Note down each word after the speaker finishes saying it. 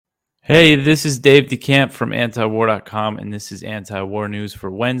Hey, this is Dave DeCamp from Antiwar.com, and this is Anti-War News for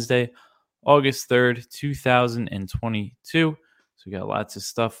Wednesday, August 3rd, 2022. So we got lots of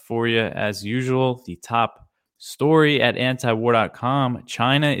stuff for you as usual. The top story at Antiwar.com,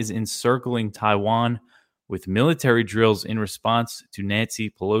 China is encircling Taiwan with military drills in response to Nancy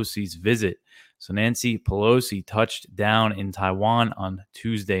Pelosi's visit. So Nancy Pelosi touched down in Taiwan on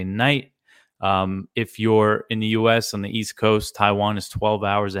Tuesday night. If you're in the U.S. on the East Coast, Taiwan is 12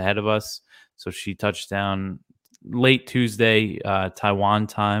 hours ahead of us. So she touched down late Tuesday, Taiwan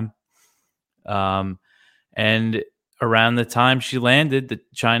time. And around the time she landed, the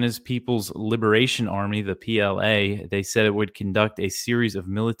China's People's Liberation Army, the PLA, they said it would conduct a series of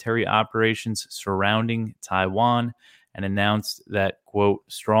military operations surrounding Taiwan and announced that, quote,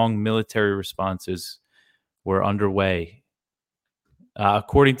 strong military responses were underway.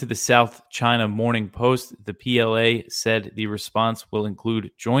 According to the South China Morning Post, the PLA said the response will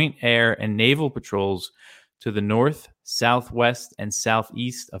include joint air and naval patrols to the north, southwest, and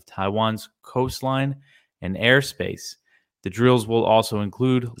southeast of Taiwan's coastline and airspace. The drills will also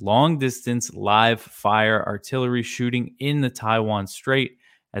include long-distance live fire artillery shooting in the Taiwan Strait,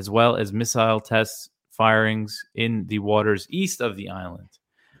 as well as missile test firings in the waters east of the island.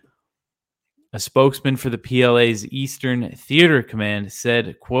 A spokesman for the PLA's Eastern Theater Command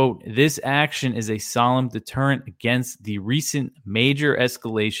said, quote, this action is a solemn deterrent against the recent major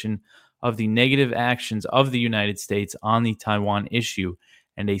escalation of the negative actions of the United States on the Taiwan issue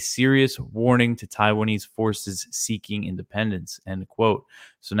and a serious warning to Taiwanese forces seeking independence, end quote.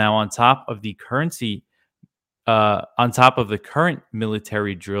 So now on top of the current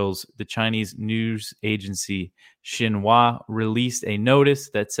military drills, the Chinese news agency Xinhua released a notice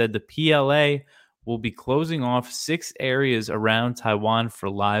that said the PLA will be closing off 6 areas around Taiwan for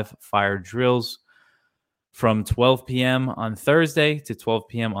live fire drills from 12 p.m. on Thursday to 12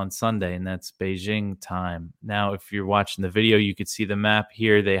 p.m. on Sunday, and that's Beijing time. Now, if you're watching the video, you could see the map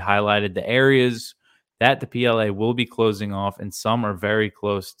here. They highlighted the areas that the PLA will be closing off, and some are very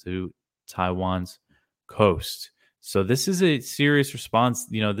close to Taiwan's coast. So this is a serious response.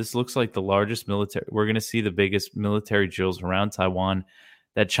 You know, this looks like the largest military. We're going to see the biggest military drills around Taiwan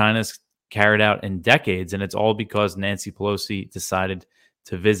that China's carried out in decades, and it's all because Nancy Pelosi decided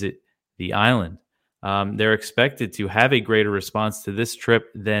to visit the island. They're expected to have a greater response to this trip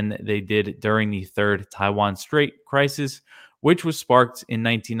than they did during the third Taiwan Strait crisis, which was sparked in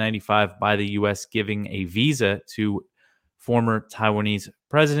 1995 by the U.S. giving a visa to former Taiwanese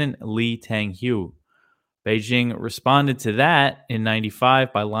President Lee Teng-hui. Beijing responded to that in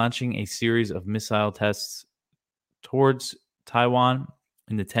 95 by launching a series of missile tests towards Taiwan,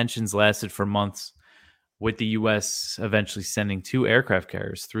 and the tensions lasted for months, with the U.S. eventually sending 2 aircraft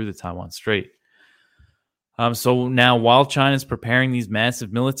carriers through the Taiwan Strait. So now, while China is preparing these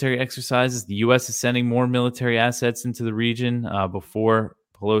massive military exercises, the U.S. is sending more military assets into the region. Before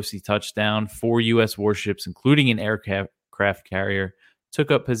Pelosi touched down, 4 U.S. warships, including an aircraft carrier, took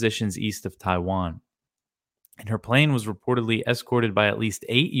up positions east of Taiwan. And her plane was reportedly escorted by at least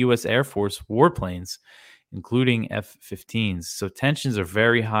 8 U.S. Air Force warplanes, including F-15s. So tensions are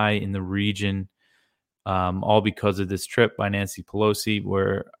very high in the region, all because of this trip by Nancy Pelosi,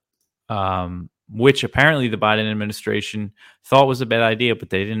 which apparently the Biden administration thought was a bad idea, but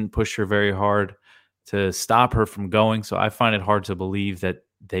they didn't push her very hard to stop her from going. So I find it hard to believe that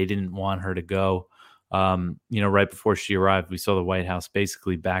they didn't want her to go. Right before she arrived, we saw the White House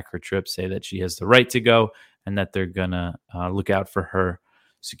basically back her trip, say that she has the right to go and that they're going to look out for her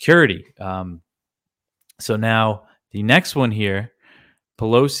security. So now the next one here,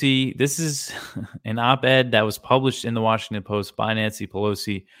 Pelosi, this is an op-ed that was published in the Washington Post by Nancy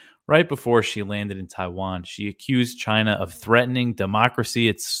Pelosi right before she landed in Taiwan. She accused China of threatening democracy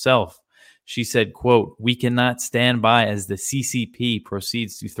itself. She said, quote, we cannot stand by as the CCP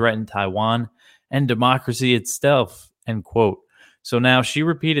proceeds to threaten Taiwan and democracy itself, end quote. So now she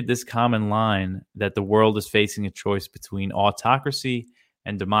repeated this common line that the world is facing a choice between autocracy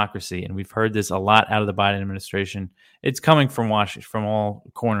and democracy. And we've heard this a lot out of the Biden administration. It's coming from Washington, from all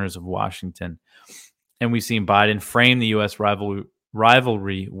corners of Washington. And we've seen Biden frame the U.S.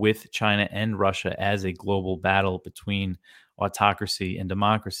 rivalry with China and Russia as a global battle between autocracy and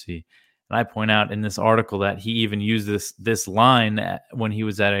democracy. And I point out in this article that he even used this line when he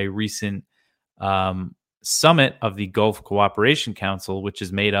was at a recent summit of the Gulf Cooperation Council, which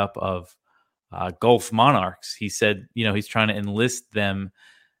is made up of Gulf monarchs. He said, he's trying to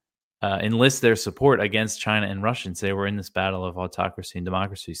enlist their support against China and Russia and say we're in this battle of autocracy and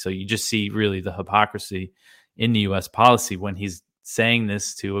democracy. So you just see really the hypocrisy in the U.S. policy when he's saying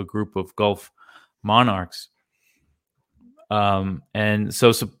this to a group of Gulf monarchs.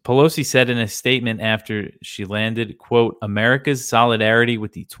 So Pelosi said in a statement after she landed, quote, America's solidarity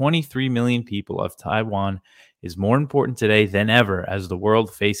with the 23 million people of Taiwan is more important today than ever as the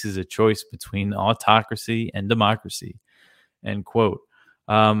world faces a choice between autocracy and democracy, end quote.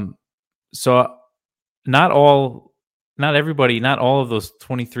 So not all, not everybody, not all of those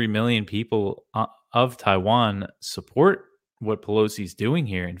 23 million people of Taiwan support what Pelosi's doing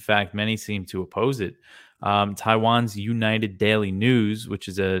here. In fact, many seem to oppose it. Taiwan's United Daily News, which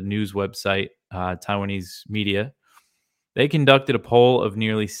is a news website, Taiwanese media, they conducted a poll of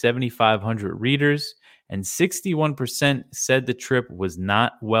nearly 7,500 readers, and 61% said the trip was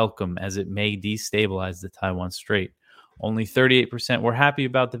not welcome as it may destabilize the Taiwan Strait. Only 38% were happy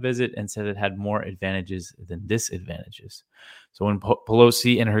about the visit and said it had more advantages than disadvantages. So when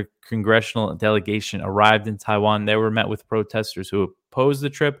Pelosi and her congressional delegation arrived in Taiwan, they were met with protesters who opposed the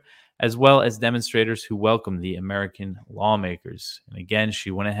trip, as well as demonstrators who welcomed the American lawmakers. And again,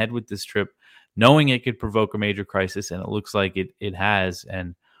 she went ahead with this trip knowing it could provoke a major crisis, and it looks like it has.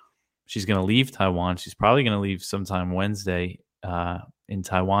 And she's going to leave Taiwan. She's probably going to leave sometime Wednesday in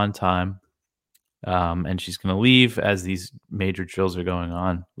Taiwan time. And she's going to leave as these major drills are going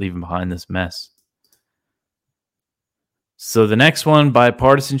on, leaving behind this mess. So the next one,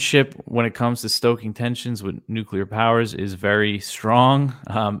 bipartisanship when it comes to stoking tensions with nuclear powers is very strong.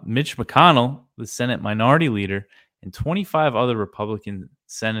 Mitch McConnell, the Senate Minority Leader, and 25 other Republican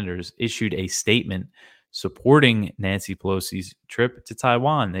senators issued a statement supporting Nancy Pelosi's trip to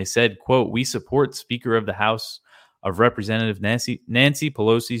Taiwan. They said, quote, we support Speaker of the House of Representatives Nancy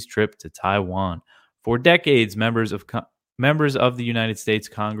Pelosi's trip to Taiwan. For decades, members of the United States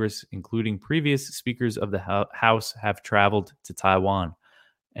Congress, including previous speakers of the House, have traveled to Taiwan,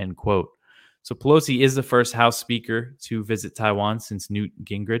 end quote. So Pelosi is the first House Speaker to visit Taiwan since Newt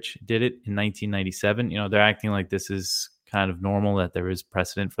Gingrich did it in 1997. You know, they're acting like this is kind of normal, that there is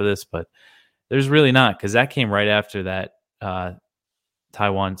precedent for this, but there's really not, because that came right after that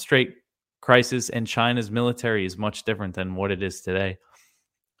Taiwan Strait crisis, and China's military is much different than what it is today.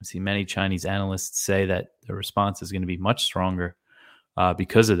 I see many Chinese analysts say that the response is going to be much stronger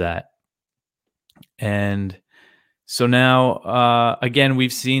because of that. And so now, again,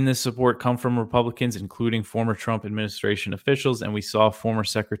 we've seen this support come from Republicans, including former Trump administration officials. And we saw former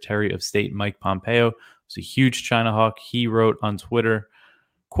Secretary of State Mike Pompeo, who's a huge China hawk. He wrote on Twitter,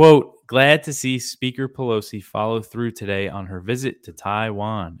 quote, glad to see Speaker Pelosi follow through today on her visit to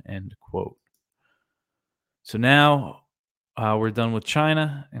Taiwan, end quote. So now we're done with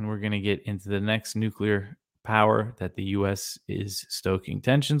China, and we're going to get into the next nuclear power that the U.S. is stoking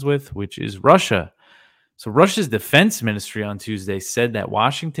tensions with, which is Russia. So Russia's defense ministry on Tuesday said that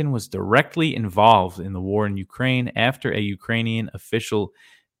Washington was directly involved in the war in Ukraine after a Ukrainian official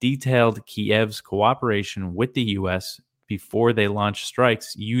detailed Kiev's cooperation with the U.S. before they launched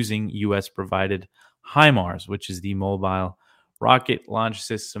strikes using U.S.-provided HIMARS, which is the mobile rocket launch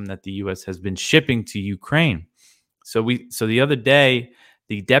system that the U.S. has been shipping to Ukraine. So the other day,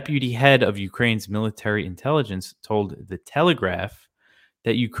 the deputy head of Ukraine's military intelligence told The Telegraph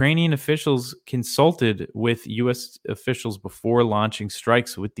that Ukrainian officials consulted with U.S. officials before launching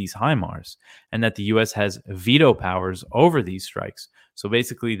strikes with these HIMARS, and that the U.S. has veto powers over these strikes. So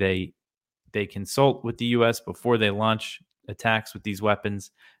basically, they consult with the U.S. before they launch attacks with these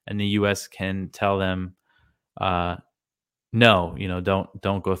weapons, and the U.S. can tell them, no,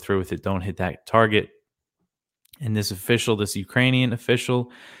 don't go through with it, don't hit that target. And this Ukrainian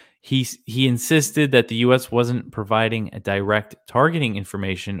official, he insisted that the U.S. wasn't providing a direct targeting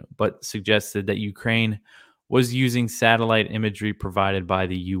information, but suggested that Ukraine was using satellite imagery provided by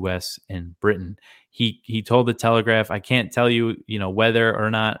the U.S. and Britain. He told The Telegraph, I can't tell you, whether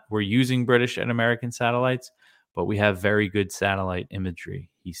or not we're using British and American satellites, but we have very good satellite imagery,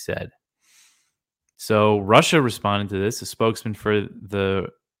 he said. So Russia responded to this. A spokesman for the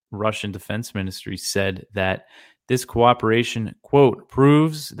Russian Defense Ministry said that this cooperation, quote,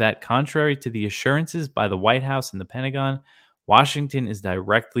 proves that contrary to the assurances by the White House and the Pentagon, Washington is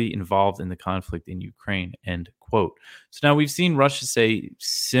directly involved in the conflict in Ukraine, end quote. So now we've seen Russia say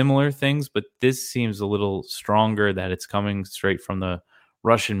similar things, but this seems a little stronger, that it's coming straight from the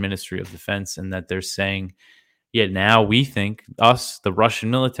Russian Ministry of Defense, and that they're saying, yeah, now we think, the Russian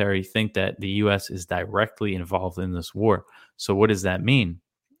military, think that the U.S. is directly involved in this war. So what does that mean?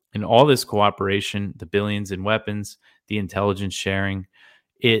 In all this cooperation, the billions in weapons, the intelligence sharing,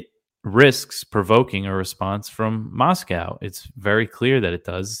 it risks provoking a response from Moscow. It's very clear that it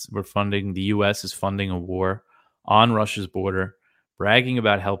does. The U.S. is funding a war on Russia's border, bragging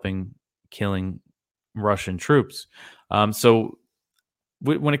about killing Russian troops. So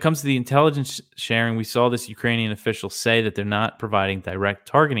when it comes to the intelligence sharing, we saw this Ukrainian official say that they're not providing direct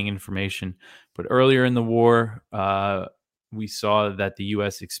targeting information. But earlier in the war, we saw that the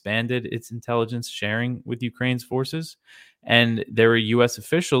U.S. expanded its intelligence sharing with Ukraine's forces. And there were U.S.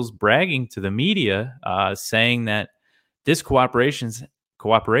 officials bragging to the media, saying that this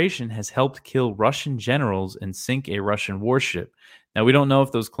cooperation has helped kill Russian generals and sink a Russian warship. Now, we don't know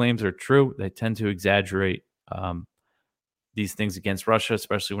if those claims are true. They tend to exaggerate these things against Russia,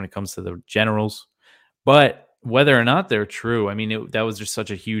 especially when it comes to the generals. But whether or not they're true, I mean, that was just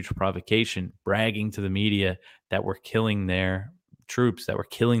such a huge provocation, bragging to the media that we're killing their troops, that we're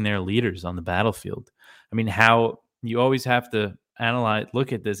killing their leaders on the battlefield. I mean, how you always have to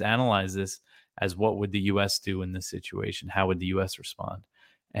analyze this as what would the U.S. do in this situation? How would the U.S. respond?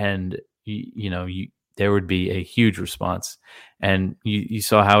 And, there would be a huge response. And you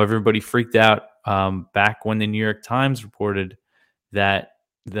saw how everybody freaked out back when the New York Times reported that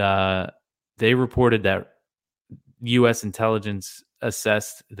U.S. intelligence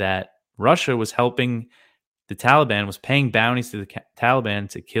assessed that Russia was helping the Taliban, was paying bounties to the Taliban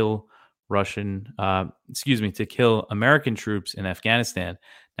to kill to kill American troops in Afghanistan.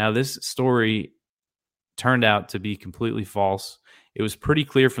 Now, this story turned out to be completely false. It was pretty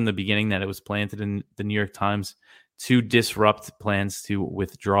clear from the beginning that it was planted in the New York Times to disrupt plans to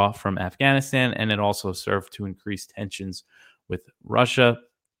withdraw from Afghanistan, and it also served to increase tensions with Russia.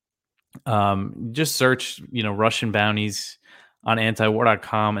 Just search, Russian bounties on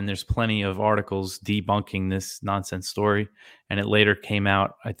antiwar.com, and there's plenty of articles debunking this nonsense story. And it later came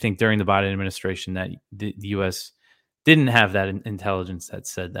out, I think, during the Biden administration, that the U.S. didn't have that intelligence that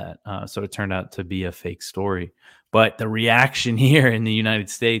said that. So it turned out to be a fake story. But the reaction here in the United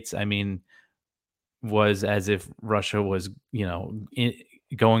States, I mean, was as if Russia was,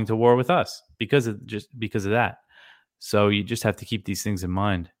 going to war with us because of that. So you just have to keep these things in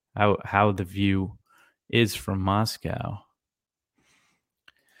mind, how the view is from Moscow.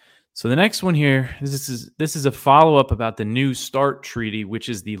 So the next one here, this is a follow-up about the New START treaty, which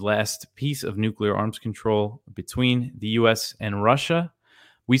is the last piece of nuclear arms control between the U.S. and Russia.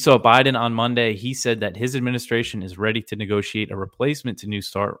 We saw Biden on Monday. He said that his administration is ready to negotiate a replacement to New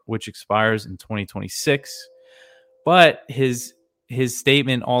START, which expires in 2026. But his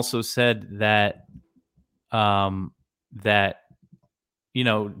statement also said that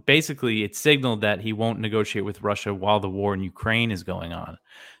basically it signaled that he won't negotiate with Russia while the war in Ukraine is going on.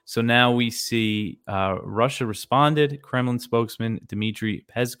 So now we see Russia responded. Kremlin spokesman Dmitry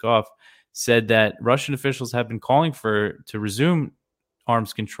Peskov said that Russian officials have been calling to resume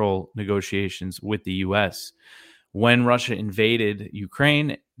arms control negotiations with the U.S. When Russia invaded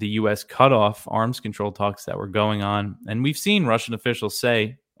Ukraine, the U.S. cut off arms control talks that were going on. And we've seen Russian officials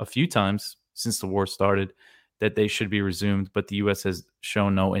say a few times since the war started that they should be resumed, but the U.S. has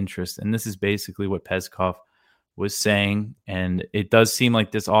shown no interest. And this is basically what Peskov was saying. And it does seem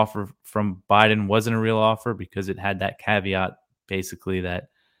like this offer from Biden wasn't a real offer, because it had that caveat basically that,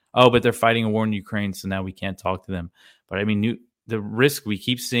 but they're fighting a war in Ukraine, so now we can't talk to them. But I mean, the risk, we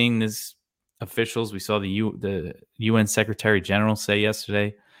keep seeing this officials. We saw the UN Secretary General say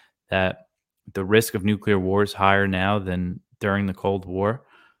yesterday that the risk of nuclear war is higher now than during the Cold War.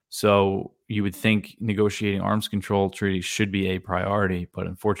 So you would think negotiating arms control treaties should be a priority, but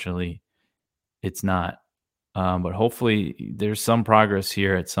unfortunately it's not. But hopefully there's some progress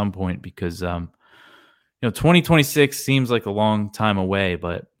here at some point, because 2026 seems like a long time away,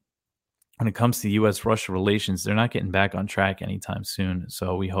 but when it comes to U.S.-Russia relations, they're not getting back on track anytime soon.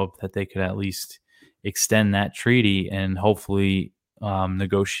 So we hope that they could at least extend that treaty and hopefully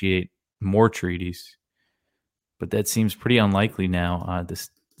negotiate more treaties. But that seems pretty unlikely now,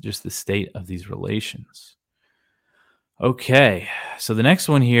 just the state of these relations. Okay, so the next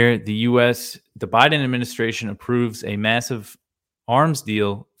one here, the Biden administration approves a massive arms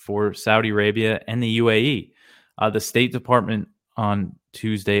deal for Saudi Arabia and the UAE. The State Department on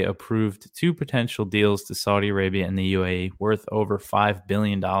Tuesday approved 2 potential deals to Saudi Arabia and the UAE worth over $5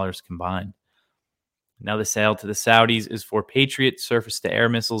 billion combined. Now, the sale to the Saudis is for Patriot surface-to-air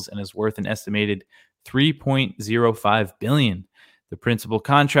missiles and is worth an estimated $3.05 billion. The principal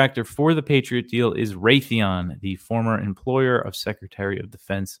contractor for the Patriot deal is Raytheon, the former employer of Secretary of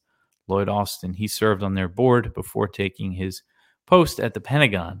Defense Lloyd Austin. He served on their board before taking his post at the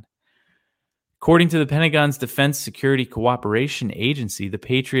Pentagon. According to the Pentagon's Defense Security Cooperation Agency, the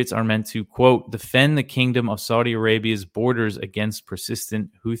Patriots are meant to, quote, defend the Kingdom of Saudi Arabia's borders against persistent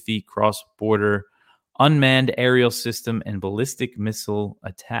Houthi cross-border unmanned aerial system and ballistic missile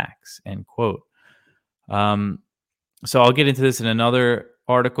attacks, end quote. So I'll get into this in another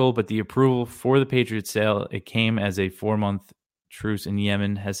article, but the approval for the Patriot sale, it came as a 4-month truce in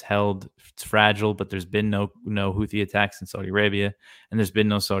Yemen has held. It's fragile, but there's been no Houthi attacks in Saudi Arabia, and there's been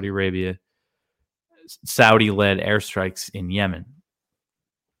no Saudi-led airstrikes in Yemen.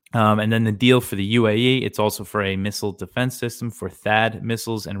 And then the deal for the UAE, it's also for a missile defense system for THAAD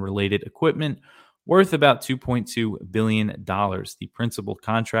missiles and related equipment worth about $2.2 billion. The principal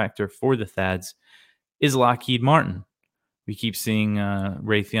contractor for the THAADs is Lockheed Martin. We keep seeing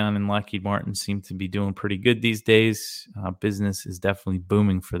Raytheon and Lockheed Martin seem to be doing pretty good these days. Business is definitely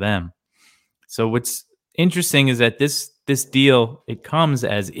booming for them. So what's interesting is that this deal, it comes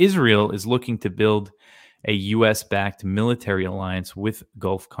as Israel is looking to build a U.S.-backed military alliance with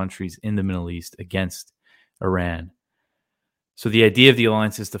Gulf countries in the Middle East against Iran. So the idea of the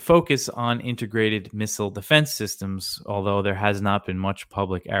alliance is to focus on integrated missile defense systems, although there has not been much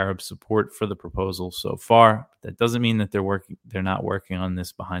public Arab support for the proposal so far. That doesn't mean that they're not working on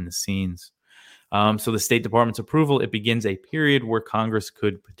this behind the scenes. So the State Department's approval, it begins a period where Congress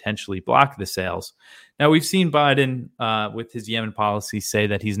could potentially block the sales. Now, we've seen Biden with his Yemen policy say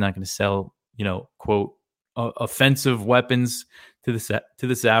that he's not going to sell, quote, offensive weapons to the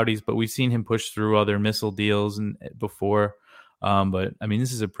Saudis, but we've seen him push through other missile deals before. But I mean,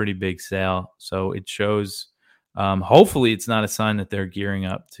 this is a pretty big sale, so it shows. Hopefully, it's not a sign that they're gearing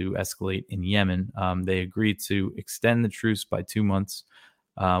up to escalate in Yemen. They agreed to extend the truce by 2 months,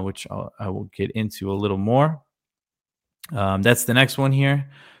 which I will get into a little more. That's the next one here.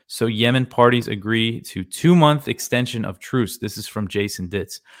 So Yemen parties agree to 2-month extension of truce. This is from Jason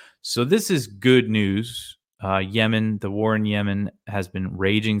Ditz. So this is good news. Yemen, the war in Yemen has been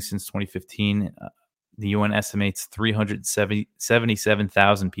raging since 2015. The UN estimates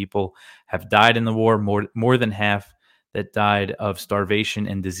 377,000 people have died in the war, more than half that died of starvation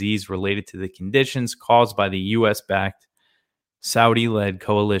and disease related to the conditions caused by the U.S.-backed Saudi-led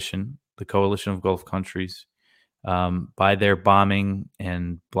coalition, the coalition of Gulf countries, by their bombing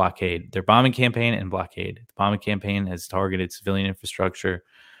and blockade. Their bombing campaign and blockade. The bombing campaign has targeted civilian infrastructure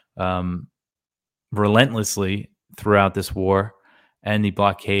relentlessly throughout this war, and the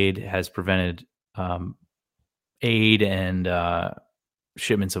blockade has prevented aid and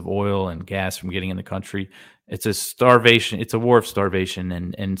shipments of oil and gas from getting in the country. It's a war of starvation,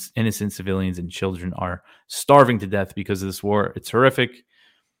 and innocent civilians and children are starving to death because of this war. It's horrific.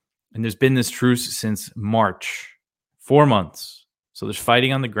 And there's been this truce since March, 4 months. So there's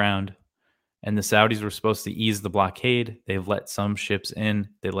fighting on the ground, and the Saudis were supposed to ease the blockade. They've let some ships in.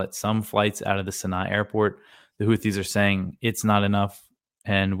 They let some flights out of the Sana'a airport. The Houthis are saying it's not enough.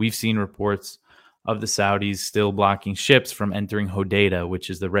 And we've seen reports of the Saudis still blocking ships from entering Hodeidah, which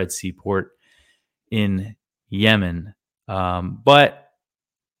is the Red Sea port in Yemen. But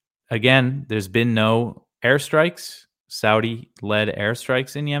again, there's been no airstrikes, Saudi-led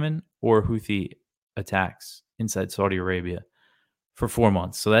airstrikes in Yemen, or Houthi attacks inside Saudi Arabia for 4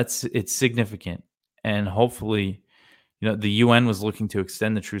 months. So it's significant. And hopefully, the UN was looking to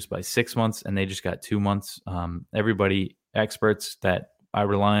extend the truce by 6 months, and they just got 2 months. Experts that I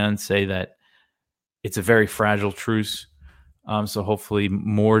rely on say that it's a very fragile truce. So hopefully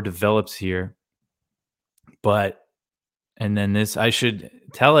more develops here. And then this, I should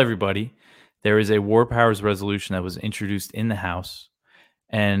tell everybody, there is a war powers resolution that was introduced in the House,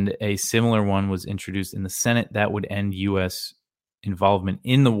 and a similar one was introduced in the Senate that would end U.S. involvement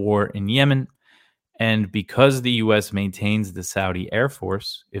in the war in Yemen. And because the U.S. maintains the Saudi Air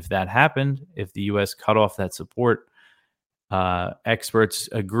Force, if that happened, if the U.S. cut off that support, experts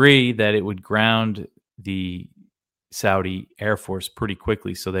agree that it would ground the Saudi Air Force pretty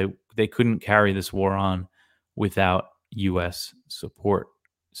quickly. So they couldn't carry this war on without U.S. support.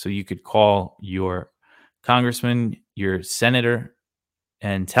 So you could call your congressman, your senator,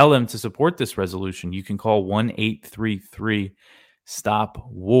 and tell them to support this resolution. You can call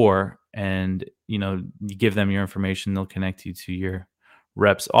 1-833-STOP-WAR, and you give them your information. They'll connect you to your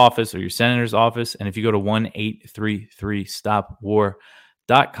rep's office or your senator's office. And if you go to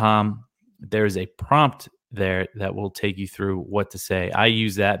 1-833-STOP-WAR.com, there's a prompt there that will take you through what to say. I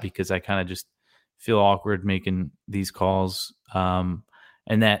use that because I kind of just feel awkward making these calls. But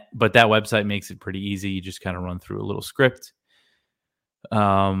that website makes it pretty easy. You just kind of run through a little script.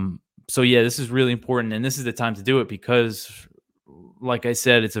 So yeah, this is really important, and this is the time to do it because, like I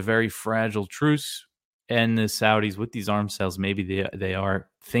said, it's a very fragile truce, and the Saudis with these arms sales, maybe they are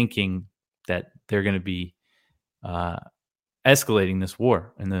thinking that they're going to be escalating this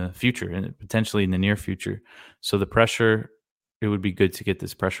war in the future, and potentially in the near future. So the pressure, it would be good to get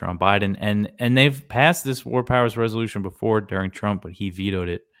this pressure on Biden, and they've passed this war powers resolution before during Trump, but he vetoed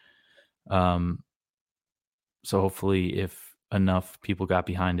it. So hopefully, if enough people got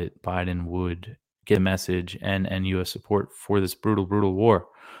behind it, Biden would get a message and U.S. support for this brutal, brutal war.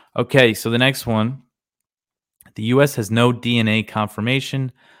 Okay, so the next one. The U.S. has no DNA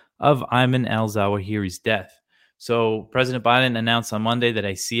confirmation of Ayman al-Zawahiri's death. So President Biden announced on Monday that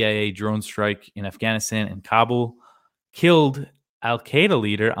a CIA drone strike in Afghanistan and Kabul killed al-Qaeda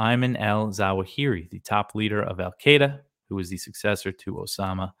leader Ayman al-Zawahiri, the top leader of al-Qaeda, who was the successor to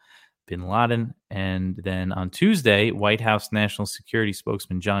Osama bin Laden. And then on Tuesday, White House National Security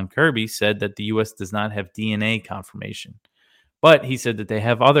spokesman John Kirby said that the U.S. does not have DNA confirmation. But he said that they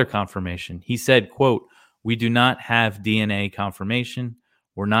have other confirmation. He said, quote, "We do not have DNA confirmation.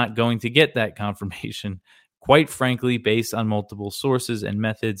 We're not going to get that confirmation. Quite frankly, based on multiple sources and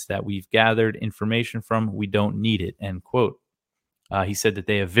methods that we've gathered information from, we don't need it," end quote. He said that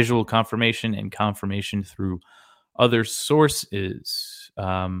they have visual confirmation and confirmation through other sources.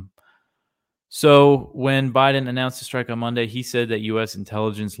 So when Biden announced the strike on Monday, he said that U.S.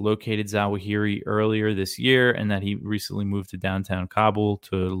 intelligence located Zawahiri earlier this year and that he recently moved to downtown Kabul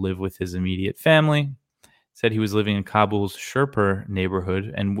to live with his immediate family. Said he was living in Kabul's Sherpur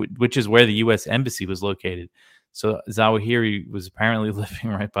neighborhood, and which is where the U.S. embassy was located. So Zawahiri was apparently living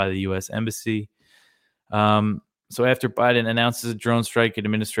right by the U.S. embassy. So after Biden announces a drone strike, an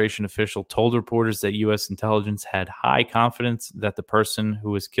administration official told reporters that U.S. intelligence had high confidence that the person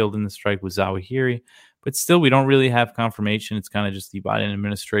who was killed in the strike was Zawahiri. But still, we don't really have confirmation. It's kind of just the Biden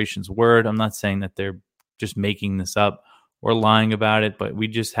administration's word. I'm not saying that they're just making this up or lying about it, but we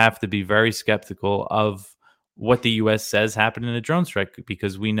just have to be very skeptical of what the U.S. says happened in a drone strike,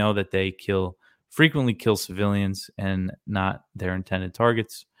 because we know that they frequently kill civilians and not their intended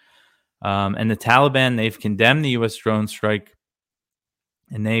targets. And the Taliban, they've condemned the U.S. drone strike,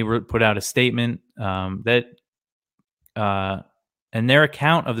 and they put out a statement that and their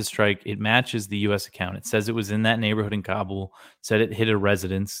account of the strike, it matches the U.S. account. It says it was in that neighborhood in Kabul, said it hit a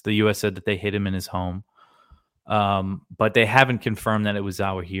residence. The U.S. said that they hit him in his home, but they haven't confirmed that it was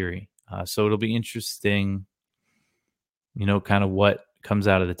Zawahiri. So it'll be interesting, kind of what comes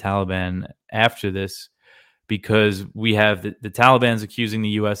out of the Taliban after this, because we have the Taliban's accusing the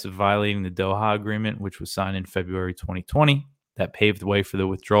U.S. of violating the Doha Agreement, which was signed in February 2020. That paved the way for the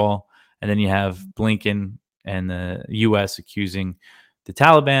withdrawal. And then you have Blinken and the U.S. accusing the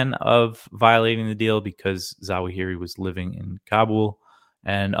Taliban of violating the deal because Zawahiri was living in Kabul.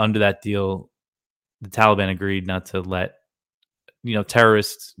 And under that deal, the Taliban agreed not to let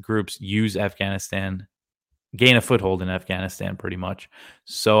terrorist groups use Afghanistan, gain a foothold in Afghanistan, pretty much.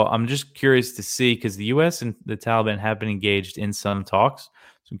 So I'm just curious to see, because the U.S. and the Taliban have been engaged in some talks.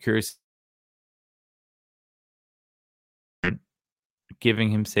 So I'm curious,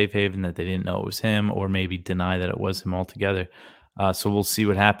 giving him safe haven that they didn't know it was him, or maybe deny that it was him altogether. So we'll see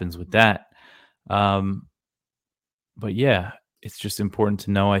what happens with that. But yeah, it's just important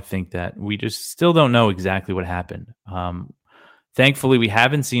to know, I think, that we just still don't know exactly what happened. Thankfully, we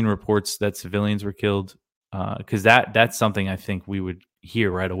haven't seen reports that civilians were killed, because that's something I think we would hear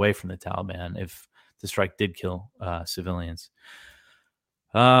right away from the Taliban if the strike did kill civilians.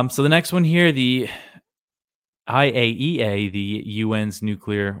 So the next one here, the IAEA, the UN's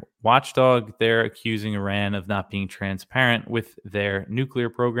nuclear watchdog, they're accusing Iran of not being transparent with their nuclear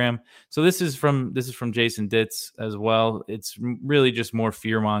program. So this is from Jason Ditz as well. It's really just more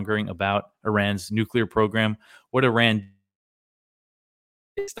fear mongering about Iran's nuclear program. What Iran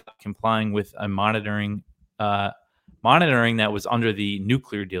stopped complying with a monitoring that was under the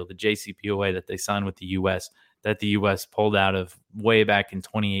nuclear deal, the JCPOA that they signed with the U.S., that the U.S. pulled out of way back in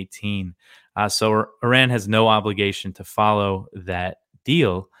 2018. So Iran has no obligation to follow that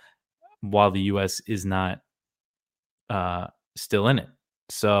deal while the U.S. is not still in it.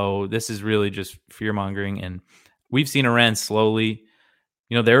 So this is really just fear-mongering. And we've seen Iran slowly,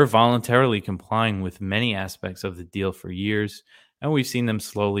 they're voluntarily complying with many aspects of the deal for years. And we've seen them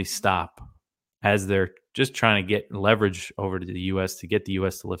slowly stop as they're just trying to get leverage over to the U.S. to get the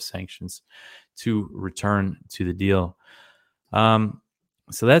U.S. to lift sanctions to return to the deal.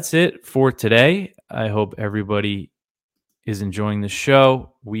 So that's it for today. I hope everybody is enjoying the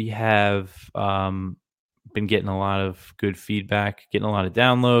show. We have been getting a lot of good feedback, getting a lot of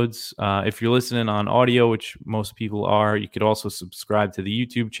downloads. If you're listening on audio, which most people are, you could also subscribe to the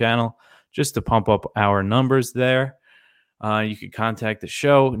YouTube channel just to pump up our numbers there. You could contact the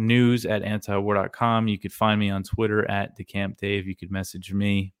show, news@antiwar.com. You could find me on Twitter @DeCampDave. You could message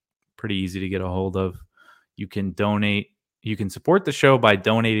me. Pretty easy to get a hold of. You can donate. You can support the show by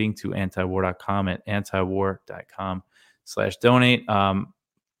donating to antiwar.com at antiwar.com/donate.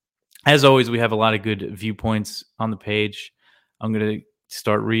 As always, we have a lot of good viewpoints on the page. I'm going to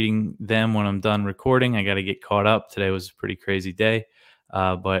start reading them when I'm done recording. I got to get caught up. Today was a pretty crazy day.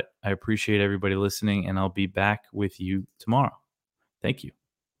 But I appreciate everybody listening, and I'll be back with you tomorrow. Thank you.